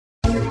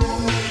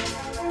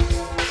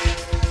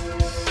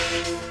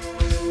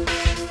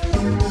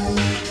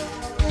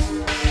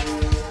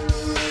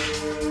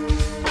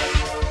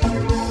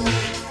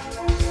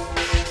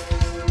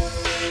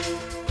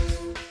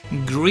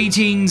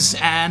Greetings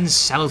and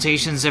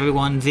salutations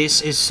everyone,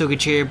 this is Sugi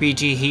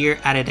JRPG here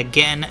at it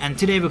again, and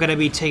today we're going to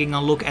be taking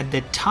a look at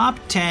the top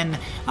 10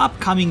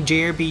 upcoming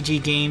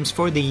JRPG games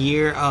for the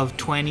year of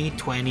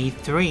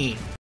 2023.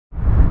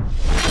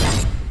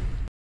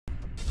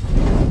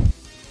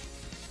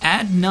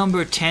 At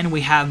number 10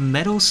 we have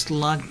Metal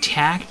Slug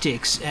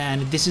Tactics,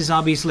 and this is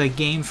obviously a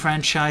game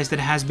franchise that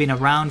has been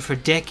around for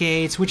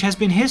decades, which has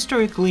been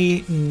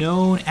historically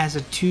known as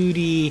a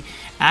 2D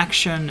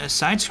action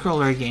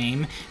side-scroller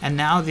game, and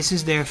now this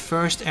is their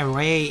first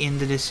array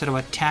into this sort of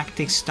a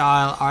tactics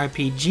style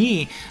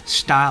RPG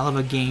style of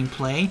a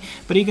gameplay,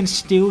 but you can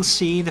still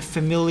see the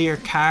familiar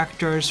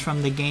characters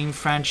from the game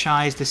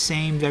franchise, the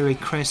same very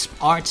crisp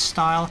art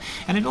style,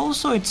 and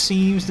it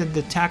seems that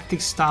the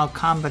tactics style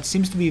combat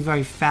seems to be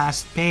very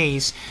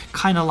fast-paced,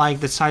 kind of like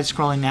the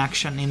side-scrolling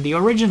action in the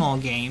original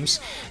games.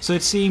 So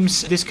it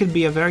seems this could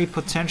be a very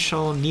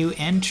potential new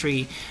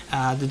entry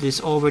to this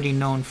already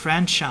known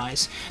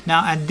franchise.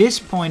 Now at this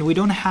point we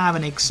don't have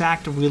an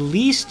exact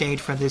release date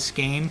for this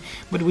game,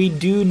 but we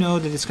do know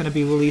that it's going to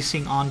be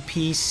releasing on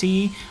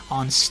PC,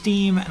 on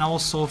Steam, and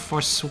also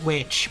for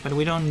Switch, but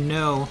we don't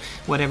know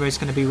whatever it's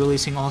going to be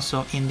releasing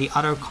also in the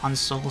other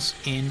consoles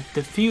in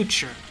the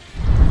future.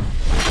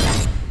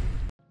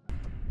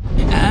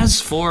 As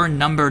for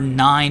number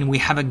 9, we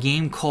have a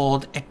game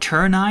called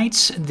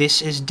Eternites.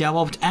 This is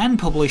developed and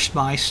published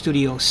by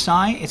Studio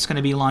Sai. It's going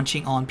to be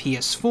launching on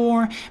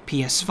PS4,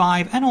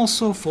 PS5, and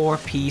also for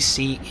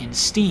PC in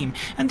Steam.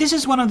 And this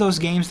is one of those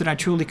games that I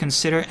truly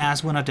consider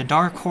as one of the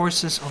dark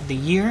horses of the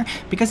year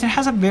because it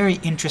has a very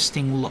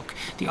interesting look.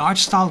 The art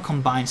style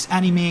combines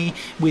anime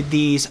with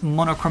these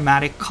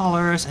monochromatic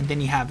colors, and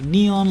then you have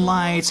neon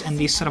lights and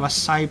this sort of a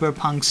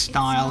cyberpunk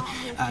style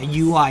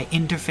UI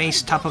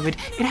interface top of it.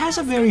 It has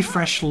a very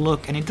fresh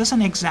look, and it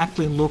doesn't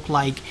exactly look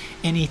like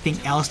anything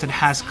else that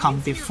has come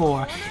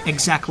before,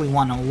 exactly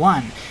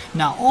 101.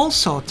 Now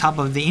also, top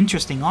of the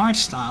interesting art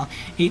style,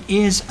 it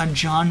is a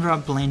genre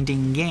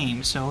blending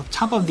game. So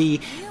top of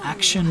the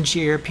action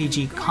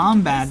JRPG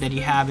combat that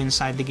you have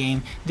inside the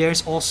game,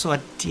 there's also a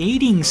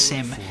dating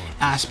sim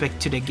aspect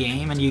to the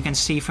game, and you can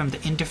see from the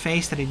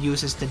interface that it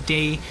uses the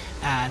day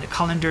and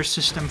calendar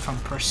system from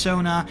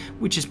Persona,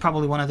 which is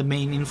probably one of the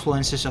main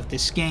influences of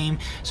this game.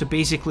 So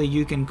basically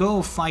you can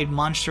go fight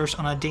monsters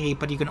on a day,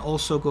 but you can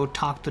also go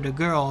talk to the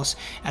girls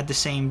at the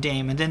same day.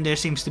 And then there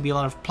seems to be a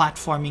lot of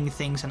platforming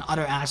things and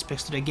other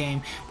aspects to the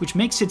game, which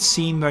makes it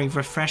seem very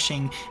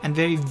refreshing and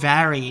very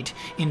varied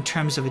in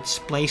terms of its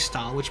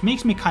playstyle, which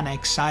makes me kind of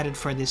excited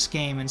for this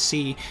game and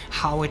see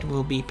how it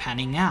will be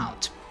panning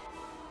out.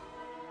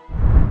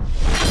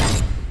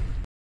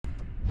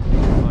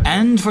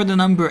 And for the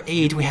number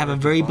 8, we have a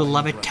very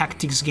beloved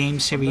tactics game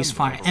series,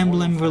 Fire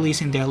Emblem,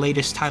 releasing their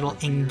latest title,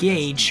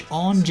 Engage,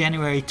 on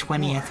January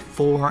 20th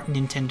for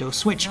Nintendo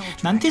Switch.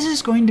 Now this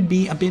is going to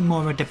be a bit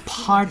more of a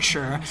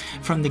departure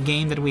from the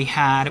game that we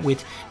had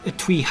with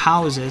Three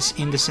Houses,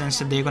 in the sense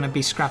that they're going to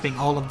be scrapping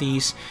all of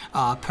these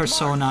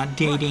persona,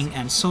 dating,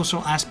 and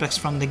social aspects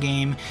from the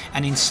game,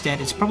 and instead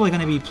it's probably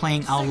going to be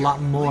playing out a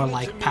lot more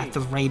like Path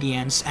of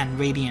Radiance and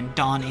Radiant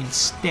Dawn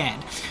instead.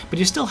 But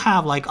you still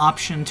have like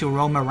option to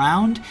roam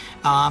around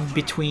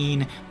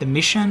between the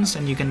missions,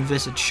 and you can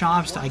visit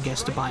shops, I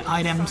guess, to buy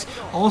items.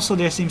 Also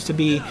there seems to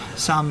be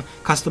some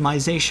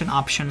customization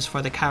options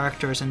for the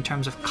characters in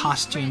terms of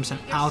costumes and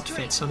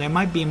outfits, so there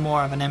might be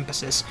more of an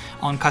emphasis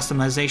on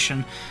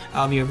customization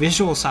of your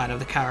visual side of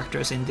the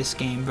characters in this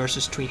game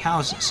versus Three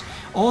Houses.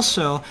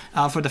 Also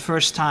for the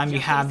first time you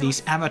have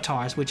these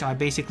avatars, which are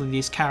basically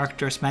these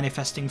characters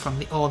manifesting from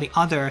all the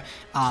other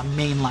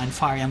mainline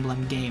Fire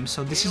Emblem games.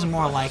 So this is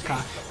more like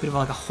a bit of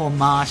like a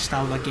homage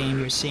style of a game.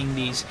 You're seeing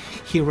these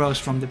heroes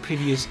from the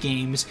previous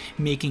games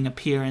making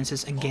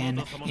appearances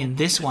again in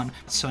this one.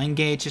 So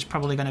Engage is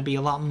probably going to be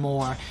a lot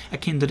more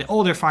akin to the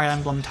older Fire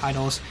Emblem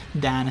titles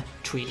than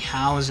Three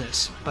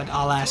Houses. But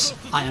alas,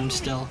 I am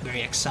still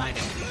very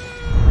excited.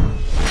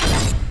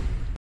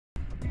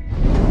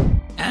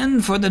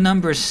 And for the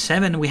number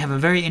 7, we have a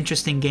very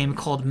interesting game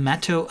called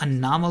Mato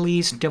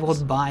Anomalies,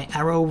 developed by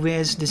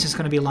Arrowviz. This is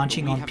going to be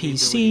launching on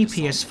PC,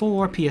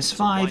 PS4,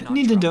 PS5,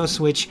 Nintendo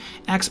Switch,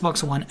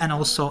 Xbox One, and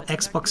also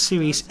Xbox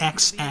Series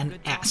X and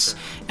S.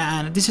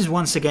 And this is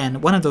once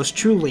again one of those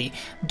truly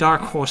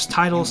dark horse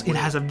titles. It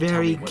has a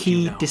very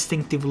key,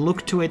 distinctive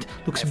look to it,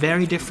 looks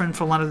very different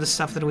from a lot of the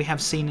stuff that we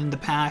have seen in the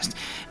past.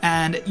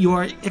 And you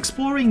are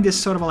exploring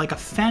this sort of like a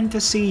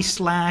fantasy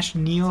slash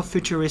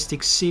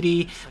neo-futuristic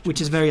city,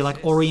 which is very like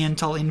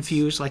Oriental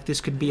infused, like this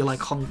could be like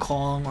Hong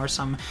Kong or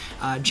some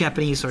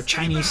Japanese or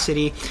Chinese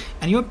city,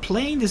 and you're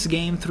playing this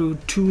game through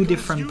two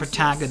different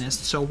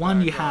protagonists. So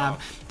one, you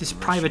have this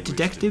private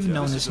detective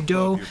known as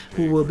Do,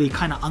 who will be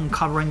kind of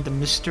uncovering the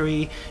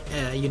mystery,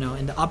 you know,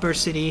 in the upper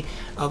city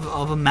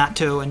of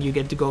Mato, and you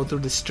get to go through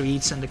the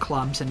streets and the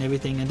clubs and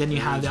everything. And then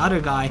you have the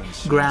other guy,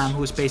 Graham,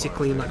 who's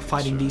basically like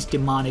fighting these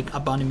demonic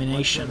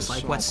abominations,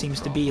 like what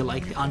seems to be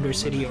like the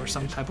Undercity or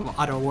some type of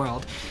other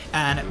world.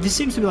 And this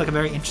seems to be like a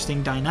very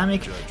interesting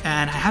dynamic.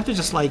 and I have to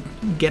just like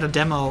get a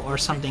demo or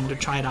something to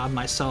try it out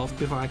myself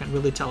before I can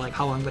really tell like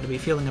how I'm going to be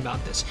feeling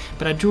about this.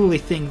 But I truly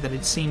think that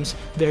it seems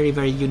very,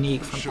 very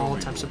unique from all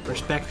types of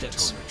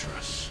perspectives.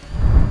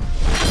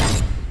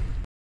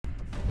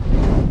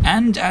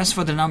 And as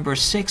for the number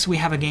 6, we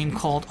have a game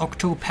called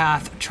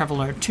Octopath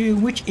Traveler 2,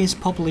 which is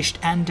published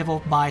and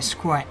developed by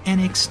Square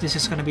Enix. This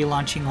is going to be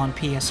launching on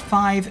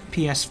PS5,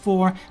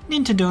 PS4,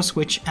 Nintendo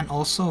Switch, and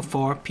also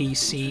for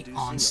PC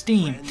on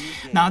Steam.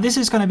 Now, this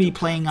is going to be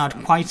playing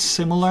out quite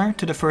similar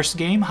to the first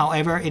game.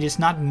 However, it is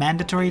not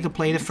mandatory to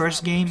play the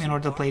first game in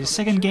order to play the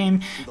second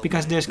game,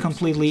 because there's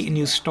completely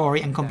new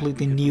story and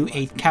completely new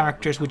 8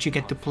 characters which you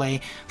get to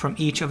play from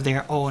each of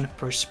their own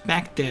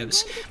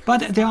perspectives.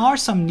 But there are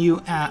some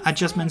new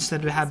adjustments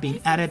that have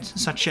been added,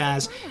 such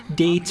as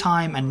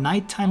daytime and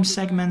nighttime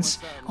segments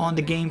on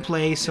the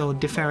gameplay, so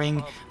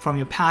differing from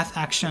your path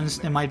actions.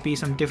 There might be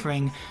some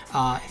differing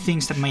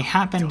things that may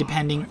happen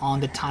depending on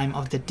the time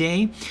of the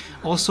day.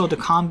 Also, the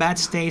combat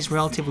stays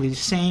relatively the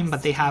same,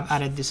 but they have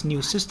added this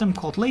new system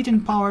called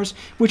latent powers,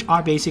 which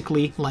are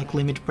basically like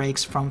limit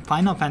breaks from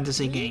Final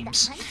Fantasy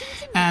games.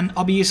 And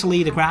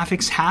obviously the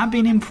graphics have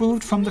been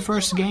improved from the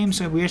first game,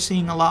 so we're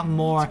seeing a lot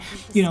more,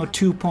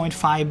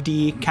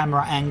 2.5D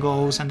camera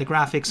angles, and the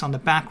graphics on the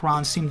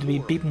background seem to be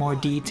a bit more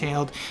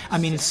detailed. I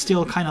mean, it's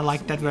still kind of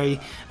like that very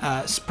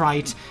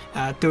sprite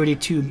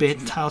 32-bit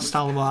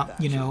style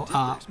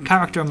of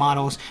character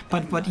models,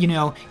 but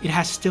it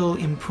has still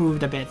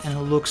improved a bit, and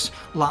it looks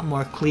a lot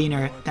more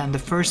cleaner than the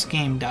first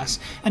game does.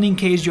 And in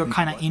case you're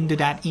kind of into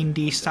that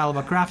indie style of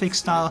a graphic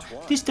style,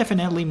 this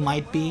definitely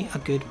might be a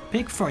good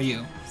pick for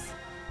you.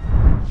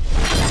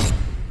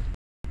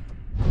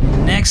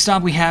 Next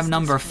up, we have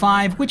number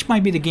 5, which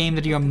might be the game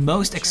that you're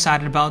most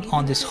excited about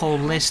on this whole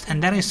list,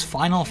 and that is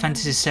Final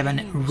Fantasy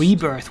VII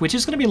Rebirth, which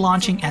is going to be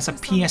launching as a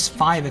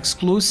PS5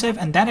 exclusive,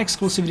 and that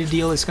exclusivity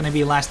deal is going to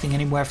be lasting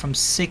anywhere from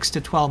 6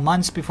 to 12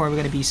 months before we're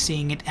going to be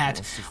seeing it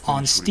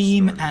on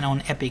Steam and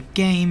on Epic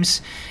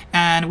Games.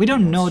 And we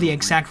don't know the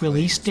exact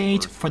release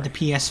date for the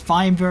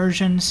PS5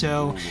 version,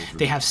 so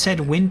they have said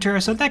winter,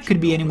 so that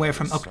could be anywhere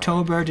from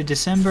October to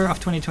December of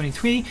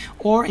 2023,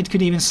 or it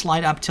could even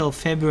slide up till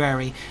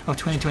February of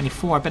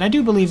 2024. But I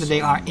do believe that they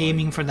are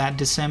aiming for that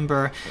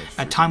December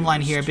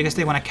timeline here, because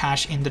they want to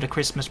cash into the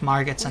Christmas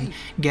markets and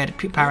get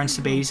parents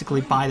to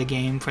basically buy the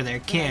game for their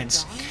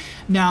kids.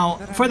 Now,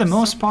 for the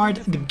most part,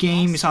 the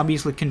game is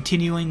obviously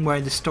continuing where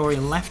the story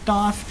left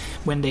off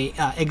when they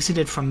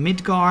exited from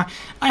Midgar.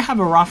 I have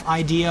a rough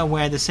idea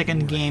where the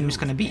second game is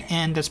going to be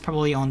end. That's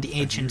probably on the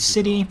ancient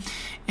city.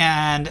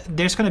 And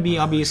there's going to be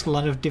obviously a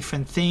lot of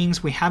different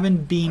things. We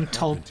haven't been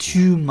told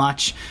too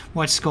much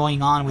what's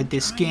going on with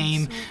this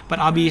game, but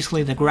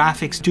obviously the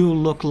graphics do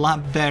look a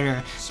lot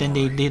better than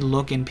they did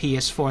look in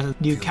PS4.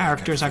 The new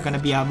characters are going to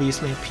be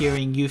obviously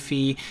appearing,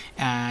 Yuffie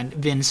and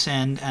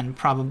Vincent and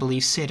probably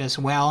Sid as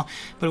well.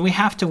 But we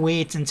have to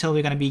wait until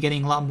we're going to be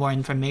getting a lot more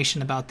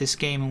information about this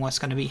game and what's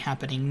going to be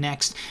happening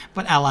next.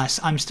 But alas,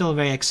 I'm still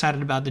very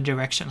excited about the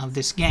direction of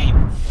this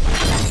game.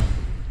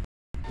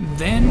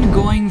 Then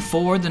going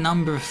for the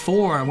number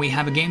 4, we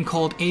have a game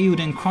called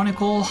Eiyuden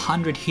Chronicle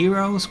 100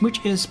 Heroes,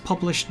 which is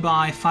published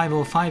by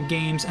 505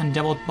 Games and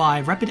developed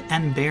by Rapid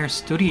and Bear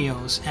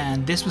Studios.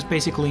 And this was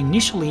basically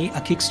initially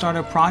a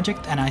Kickstarter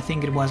project, and I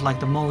think it was like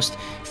the most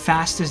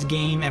fastest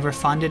game ever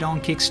funded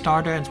on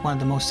Kickstarter. It's one of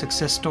the most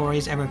success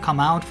stories ever come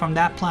out from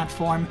that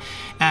platform.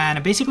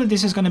 And basically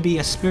this is going to be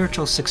a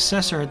spiritual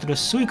successor to the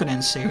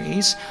Suikoden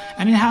series,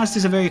 and it has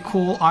this very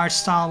cool art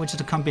style, which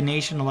is a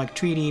combination of like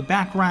 3D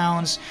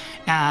backgrounds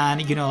and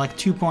like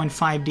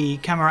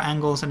 2.5D camera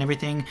angles and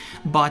everything,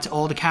 but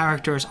all the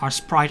characters are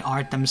sprite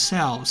art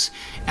themselves.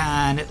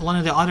 And one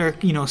of the other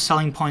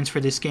selling points for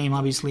this game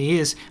obviously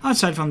is,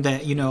 outside from the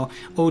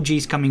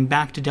OGs coming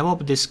back to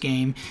develop this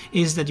game,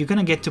 is that you're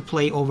gonna get to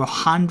play over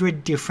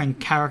 100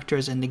 different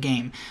characters in the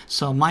game.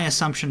 So my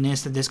assumption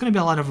is that there's gonna be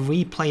a lot of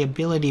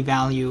replayability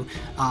value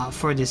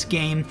for this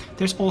game.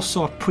 There's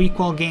also a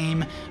prequel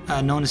game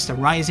known as The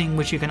Rising,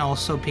 which you can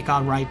also pick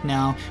out right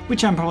now,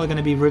 which I'm probably going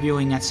to be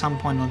reviewing at some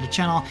point on the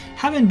channel.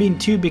 Haven't been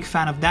too big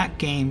fan of that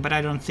game, but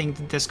I don't think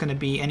that there's going to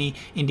be any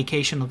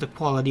indication of the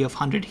quality of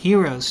 100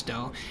 Heroes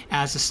though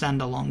as a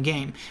standalone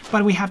game.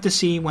 But we have to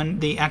see when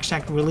the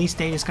exact release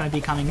date is going to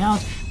be coming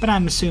out, but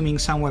I'm assuming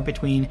somewhere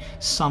between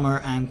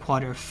summer and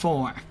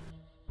Q4.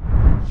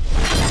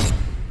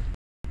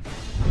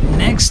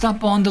 Next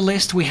up on the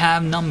list we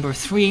have number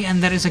 3,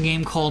 and that is a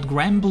game called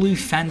Granblue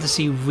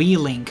Fantasy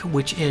Relink,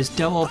 which is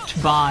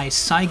developed by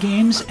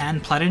Cygames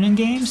and Platinum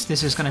Games.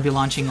 This is going to be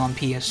launching on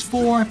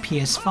PS4,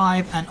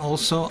 PS5, and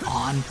also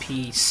on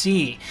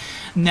PC.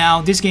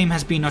 Now, this game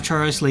has been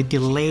notoriously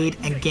delayed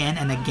again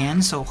and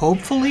again, so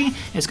hopefully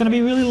it's going to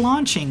be really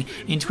launching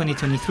in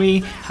 2023.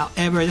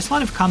 However, there's a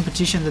lot of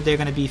competition that they're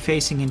going to be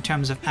facing in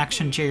terms of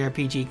action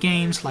JRPG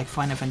games like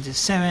Final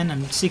Fantasy VII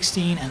and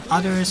 16 and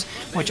others,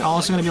 which are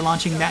also going to be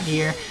launching that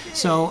year. year,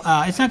 so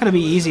it's not going to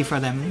be easy for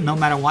them no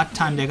matter what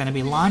time they're going to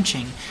be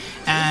launching.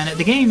 And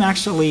the game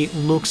actually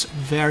looks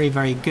very,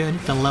 very good.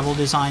 The level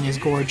design is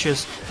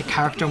gorgeous, the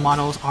character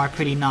models are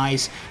pretty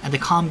nice, and the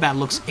combat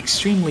looks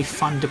extremely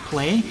fun to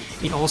play.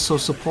 It also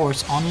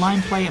supports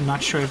online play. I'm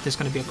not sure if there's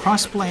going to be a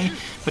cross-play,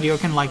 but you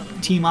can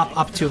like team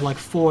up to like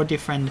 4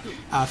 different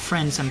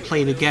friends and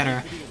play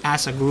together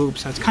as a group.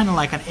 So it's kind of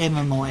like an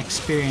MMO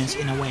experience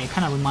in a way. It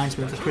kind of reminds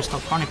me of the Crystal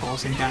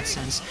Chronicles in that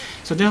sense.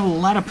 So there's a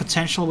lot of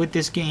potential with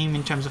this game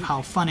in terms of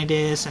how fun it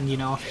is, and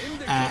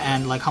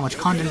and like how much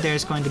content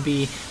there's going to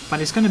be. But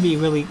it's going to be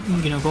really,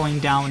 going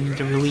down in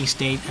the release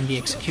date and the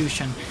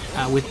execution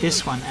with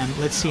this one. And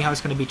let's see how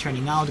it's going to be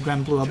turning out.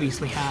 Granblue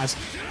obviously has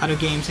other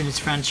games in its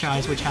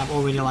franchise which have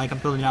already like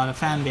built out a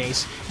fan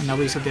base, and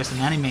obviously there's an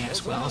anime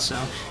as well. So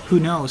who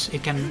knows?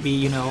 It can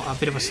be, a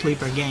bit of a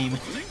sleeper game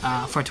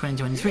for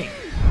 2023.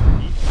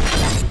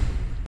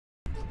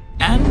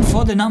 And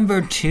for the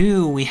number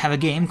 2, we have a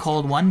game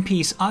called One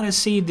Piece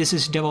Odyssey. This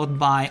is developed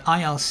by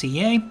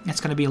ILCA.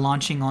 It's going to be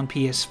launching on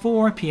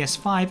PS4,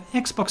 PS5,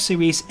 Xbox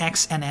Series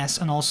X and S,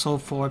 and also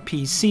for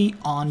PC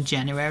on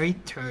January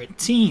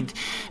 13th.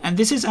 And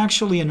this is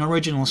actually an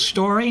original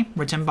story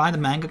written by the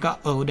mangaka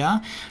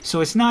Oda.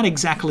 So it's not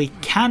exactly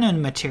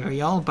canon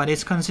material, but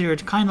it's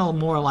considered kind of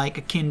more like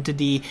akin to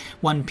the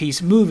One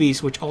Piece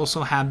movies, which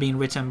also have been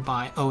written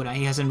by Oda.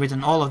 He hasn't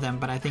written all of them,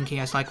 but I think he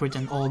has like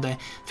written all the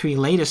 3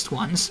 latest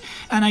ones.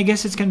 And I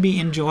guess it can be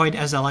enjoyed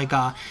as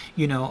a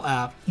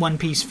One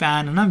Piece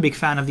fan. And I'm a big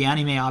fan of the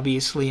anime,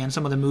 obviously, and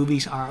some of the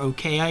movies are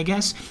okay, I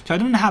guess. So I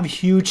don't have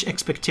huge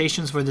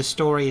expectations for the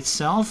story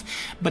itself,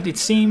 but it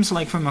seems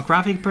like from a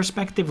graphic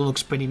perspective, it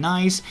looks pretty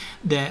nice.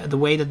 The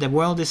way that the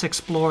world is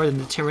explored and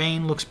the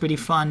terrain looks pretty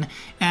fun,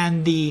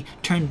 and the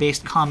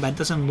turn-based combat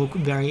doesn't look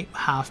very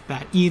half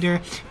bad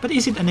either. But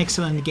is it an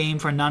excellent game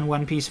for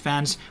non-One Piece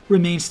fans?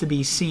 Remains to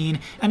be seen,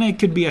 and it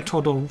could be a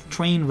total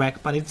train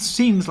wreck, but it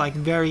seems like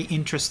very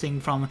interesting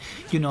from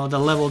the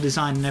level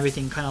design and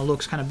everything. Kind of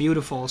looks kind of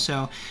beautiful.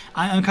 So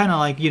I'm kind of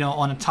like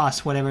on a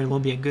toss whether it will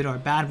be a good or a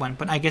bad one,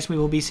 but I guess we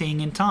will be seeing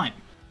in time.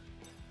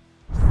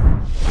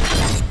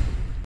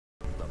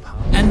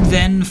 And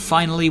then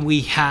finally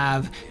we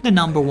have the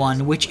number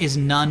 1, which is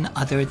none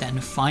other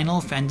than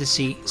Final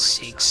Fantasy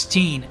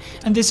XVI.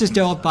 And this is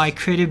developed by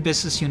Creative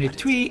Business Unit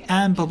 3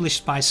 and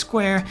published by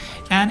Square,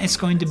 and it's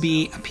going to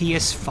be a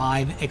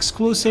PS5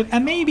 exclusive,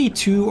 and maybe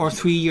 2 or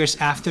 3 years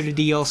after the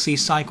DLC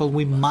cycle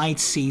we might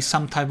see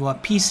some type of a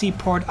PC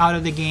port out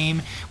of the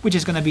game, which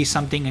is going to be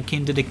something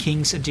akin to the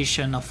King's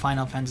Edition of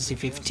Final Fantasy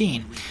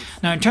XV.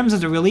 Now in terms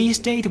of the release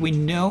date, we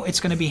know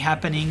it's going to be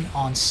happening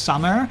on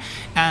summer,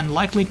 and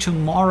likely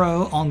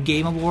tomorrow on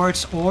Game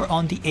Awards, or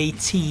on the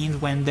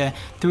 18th when the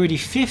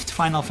 35th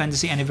Final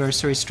Fantasy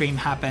anniversary stream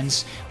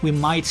happens, we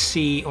might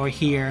see or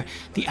hear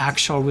the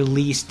actual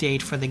release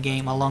date for the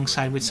game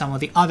alongside with some of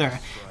the other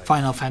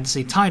Final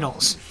Fantasy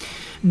titles.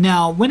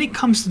 Now, when it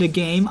comes to the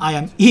game, I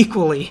am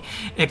equally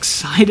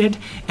excited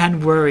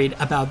and worried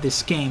about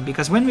this game,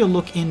 because when we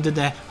look into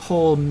the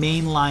whole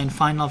mainline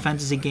Final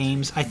Fantasy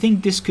games, I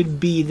think this could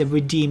be the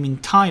redeeming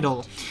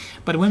title.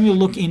 But when we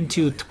look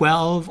into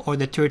 12 or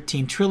the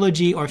 13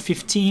 trilogy or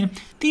 15,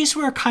 these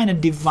were kind of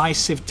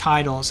divisive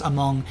titles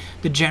among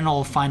the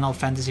general Final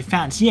Fantasy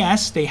fans.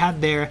 Yes, they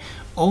had their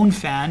own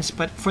fans,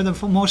 but for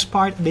the most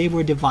part they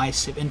were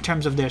divisive in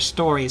terms of their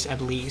stories.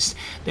 At least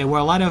there were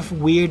a lot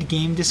of weird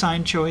game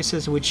design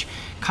choices which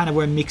kind of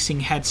were mixing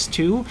heads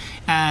too,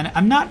 and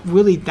I'm not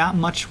really that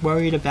much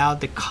worried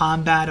about the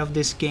combat of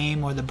this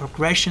game or the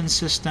progression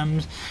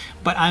systems,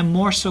 but I'm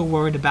more so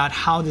worried about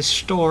how the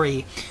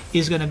story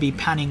is going to be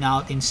panning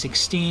out in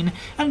 16.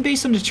 And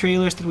based on the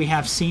trailers that we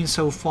have seen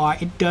so far,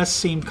 it does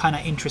seem kind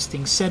of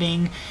interesting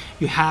setting.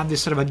 You have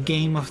this sort of a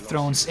Game of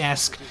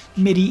Thrones-esque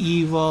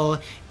medieval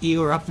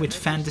Europe with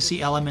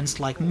fantasy elements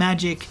like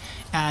magic,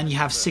 and you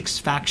have 6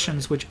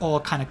 factions which all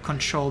kind of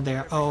control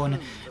their own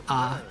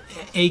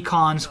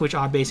Acons, which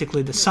are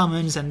basically the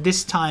summons, and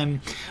this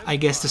time I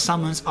guess the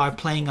summons are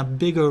playing a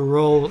bigger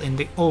role in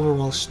the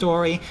overall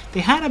story. They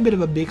had a bit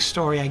of a big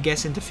story, I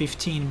guess, into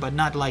 15, but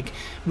not like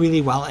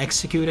really well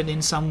executed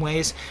in some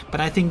ways.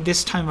 But I think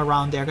this time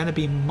around they're going to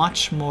be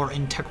much more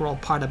integral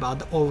part about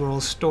the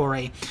overall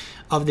story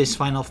of this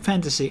Final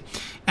Fantasy.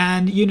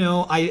 And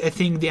I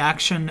think the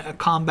action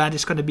combat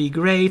is going to be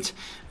great.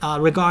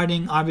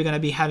 Regarding are we going to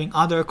be having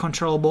other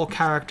controllable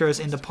characters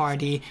in the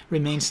party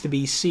remains to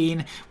be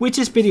seen, which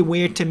is pretty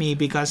weird to me,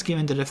 because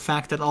given the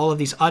fact that all of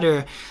these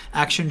other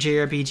action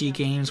JRPG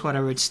games,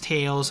 whether it's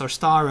Tales or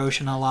Star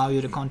Ocean, allow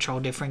you to control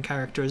different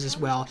characters as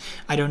well.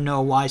 I don't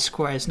know why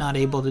Square is not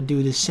able to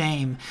do the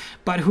same,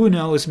 but who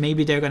knows,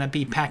 maybe they're going to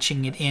be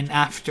patching it in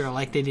after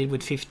like they did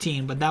with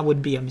 15, but that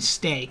would be a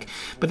mistake.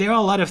 But there are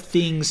a lot of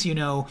things,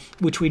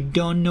 which we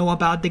don't know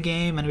about the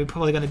game, and we're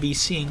probably going to be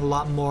seeing a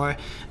lot more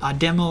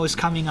demos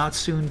coming out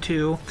soon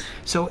too.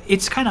 So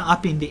it's kind of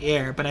up in the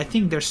air, but I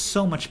think there's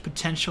so much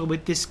potential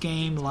with this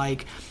game.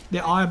 Like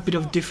there are a bit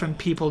of different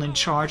people in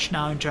charge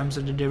now in terms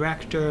of the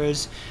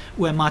directors.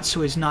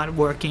 Uematsu is not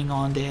working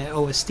on the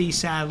OST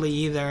sadly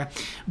either,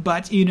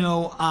 but you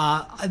know,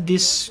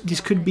 this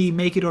could be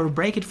make it or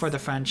break it for the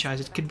franchise.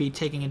 It could be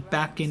taking it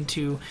back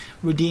into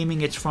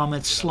redeeming it from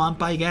its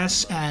slump, I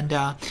guess,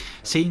 and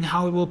seeing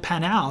how it will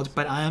pan out.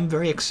 But I am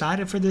very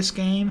excited for this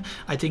game.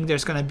 I think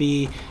there's going to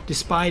be,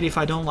 despite if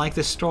I don't like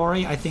the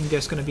story, I think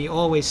there's going to be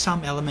always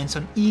some elements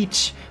on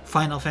each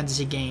Final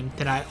Fantasy game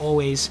that I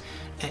always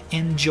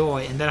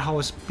enjoy, and that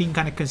has been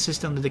kind of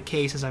consistently the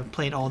case as I've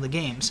played all the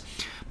games.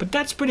 But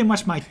that's pretty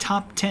much my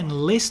top 10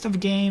 list of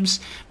games,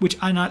 which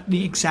are not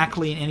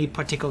exactly in any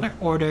particular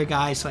order,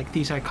 guys. Like,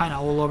 these are kind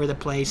of all over the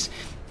place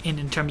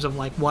in terms of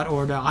like what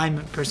order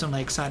I'm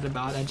personally excited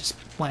about. I just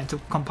wanted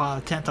to compile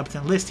a top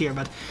 10 list here.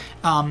 But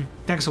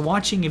thanks for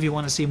watching. If you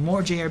want to see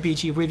more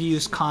JRPG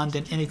reviews,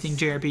 content, anything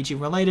JRPG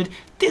related,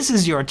 this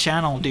is your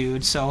channel,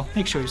 dude. So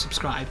make sure you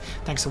subscribe.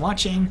 Thanks for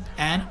watching,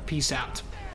 and peace out.